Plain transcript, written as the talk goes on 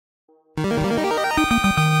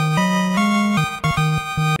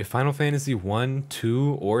If Final Fantasy 1,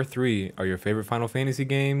 2, or 3 are your favorite Final Fantasy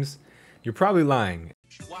games, you're probably lying.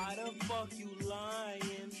 Why the fuck you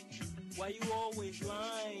lying? Why you always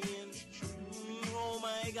lying? Oh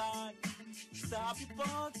my god, stop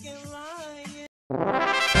fucking lying.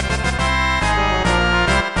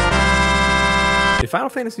 If Final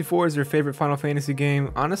Fantasy IV is your favorite Final Fantasy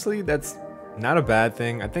game, honestly, that's not a bad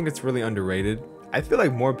thing. I think it's really underrated. I feel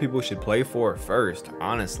like more people should play 4 first,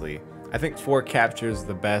 honestly. I think 4 captures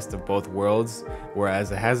the best of both worlds,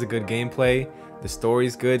 whereas it has a good gameplay, the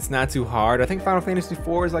story's good, it's not too hard. I think Final Fantasy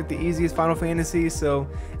IV is like the easiest Final Fantasy, so,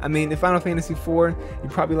 I mean, in Final Fantasy IV, you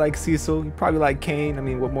probably like Cecil, you probably like Kain, I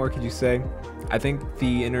mean, what more could you say? I think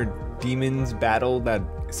the inner demons battle that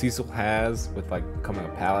Cecil has with like becoming a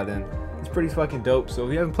paladin, it's pretty fucking dope, so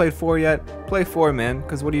if you haven't played 4 yet, play 4, man,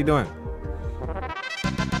 because what are you doing?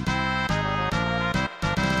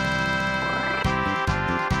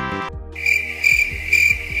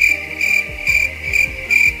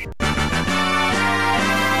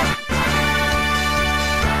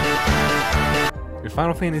 If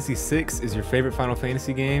Final Fantasy VI is your favorite Final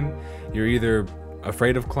Fantasy game, you're either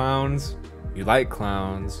afraid of clowns, you like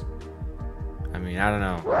clowns, I mean, I don't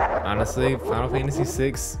know. Honestly, Final Fantasy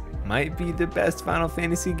VI might be the best Final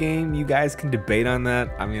Fantasy game. You guys can debate on that.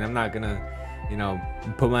 I mean, I'm not gonna, you know,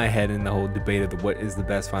 put my head in the whole debate of what is the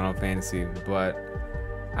best Final Fantasy, but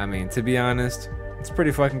I mean, to be honest, it's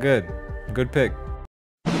pretty fucking good. Good pick.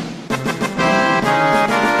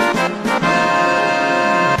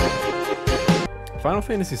 Final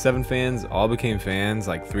Fantasy VII fans all became fans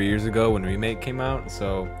like 3 years ago when Remake came out,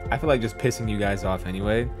 so I feel like just pissing you guys off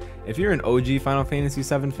anyway. If you're an OG Final Fantasy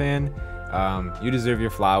VII fan, you deserve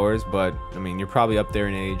your flowers, but I mean, you're probably up there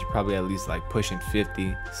in age, probably at least like pushing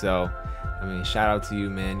 50, so I mean, shout out to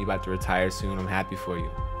you, man. You about to retire soon. I'm happy for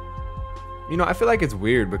you. You know, I feel like it's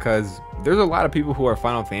weird because there's a lot of people who are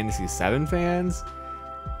Final Fantasy VII fans,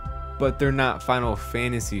 but they're not Final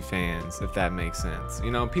Fantasy fans, if that makes sense. You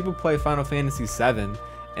know, people play Final Fantasy VII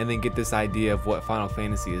and then get this idea of what Final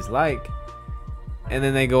Fantasy is like, and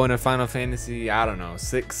then they go into Final Fantasy, I don't know,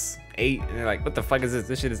 6, 8, and they're like, what the fuck is this?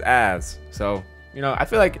 This shit is ass. So, you know, I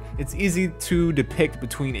feel like it's easy to depict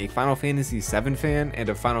between a Final Fantasy VII fan and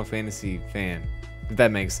a Final Fantasy fan, if that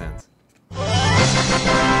makes sense.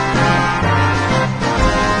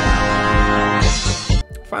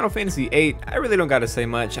 Final Fantasy VIII, I really don't gotta say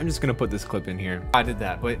much. I'm just gonna put this clip in here. I did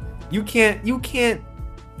that, but you can't,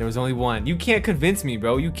 there was only one. You can't convince me,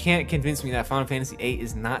 bro. You can't convince me that Final Fantasy VIII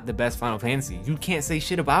is not the best Final Fantasy. You can't say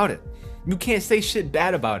shit about it. You can't say shit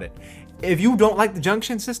bad about it. If you don't like the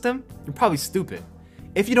junction system, you're probably stupid.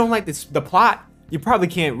 If you don't like the plot, you probably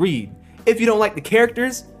can't read. If you don't like the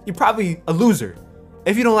characters, you're probably a loser.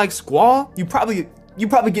 If you don't like Squall, you probably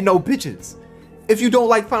get no bitches. If you don't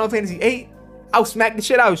like Final Fantasy VIII, I'll smack the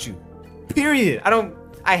shit out of you. Period.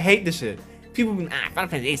 I hate this shit. People be, Final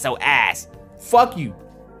Fantasy VIII so ass. Fuck you.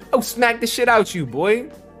 I'll smack the shit out of you, boy.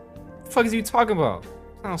 What the fuck is you talking about?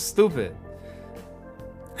 Sounds stupid.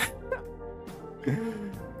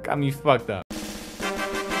 Got me fucked up.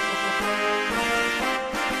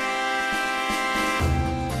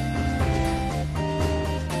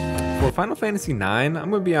 For Final Fantasy IX, I'm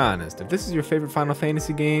gonna be honest. If this is your favorite Final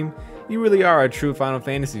Fantasy game, you really are a true Final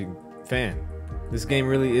Fantasy fan. This game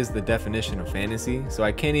really is the definition of fantasy, so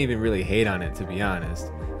I can't even really hate on it, to be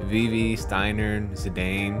honest. Vivi, Steiner,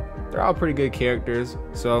 Zidane, they're all pretty good characters.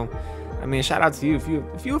 So, I mean, shout out to you.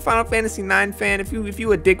 If you a Final Fantasy IX fan, if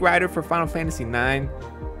you a dick rider for Final Fantasy IX,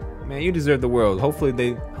 man, you deserve the world. Hopefully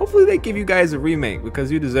they give you guys a remake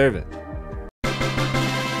because you deserve it.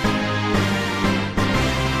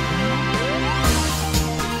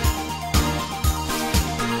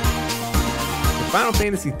 Final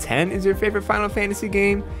Fantasy X is your favorite Final Fantasy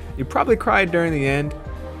game, you probably cried during the end.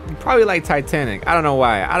 You probably like Titanic. I don't know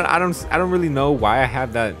why. I don't really know why I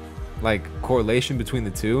have that like correlation between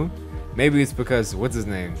the two. Maybe it's because what's his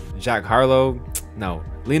name? Jack Harlow? No,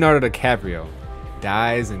 Leonardo DiCaprio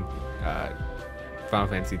dies in Final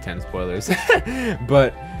Fantasy X, spoilers.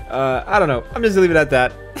 But I don't know. I'm just gonna leave it at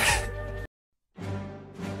that.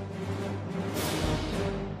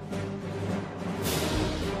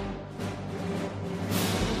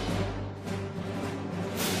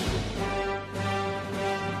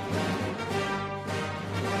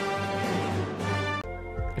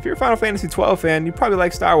 If you're a Final Fantasy XII fan, you probably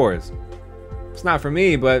like Star Wars. It's not for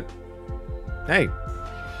me, but hey.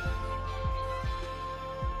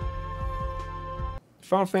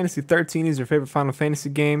 Final Fantasy XIII is your favorite Final Fantasy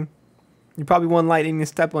game, you probably want lightning to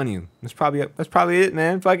step on you. That's probably it,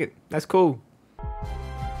 man. Fuck it. That's cool.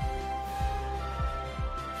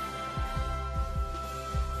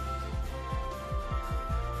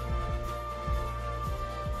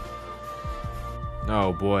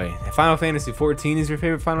 Oh boy, Final Fantasy 14 is your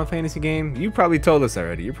favorite Final Fantasy game? You probably told us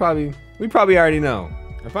already. We probably already know.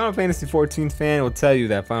 A Final Fantasy 14 fan will tell you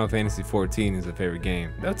that Final Fantasy 14 is a favorite game.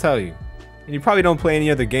 They'll tell you. And you probably don't play any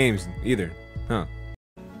other games either, huh?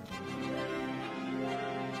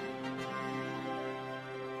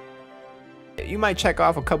 You might check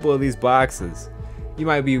off a couple of these boxes. You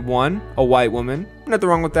might be 1, a white woman. Nothing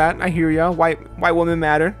wrong with that. I hear ya. White women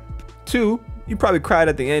matter. 2, you probably cried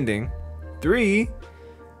at the ending. 3,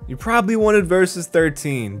 you probably wanted Versus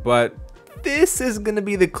 13, but this is gonna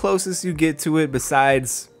be the closest you get to it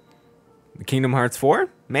besides Kingdom Hearts 4?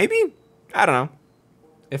 Maybe? I don't know.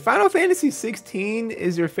 If Final Fantasy 16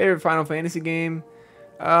 is your favorite Final Fantasy game,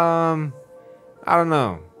 I don't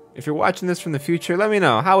know. If you're watching this from the future, let me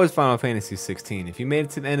know. How is Final Fantasy 16? If you made it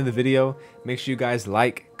to the end of the video, make sure you guys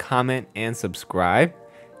like, comment, and subscribe.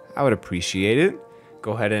 I would appreciate it.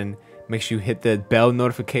 Go ahead and make sure you hit the bell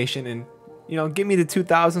notification and, you know, give me the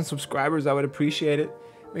 2,000 subscribers. I would appreciate it.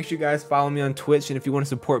 Make sure you guys follow me on Twitch, and if you want to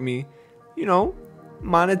support me, you know,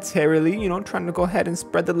 monetarily, you know, trying to go ahead and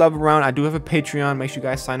spread the love around. I do have a Patreon. Make sure you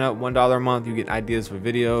guys sign up. $1 a month. You get ideas for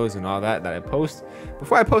videos and all that I post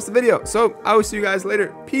before I post the video. So I will see you guys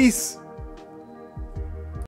later. Peace.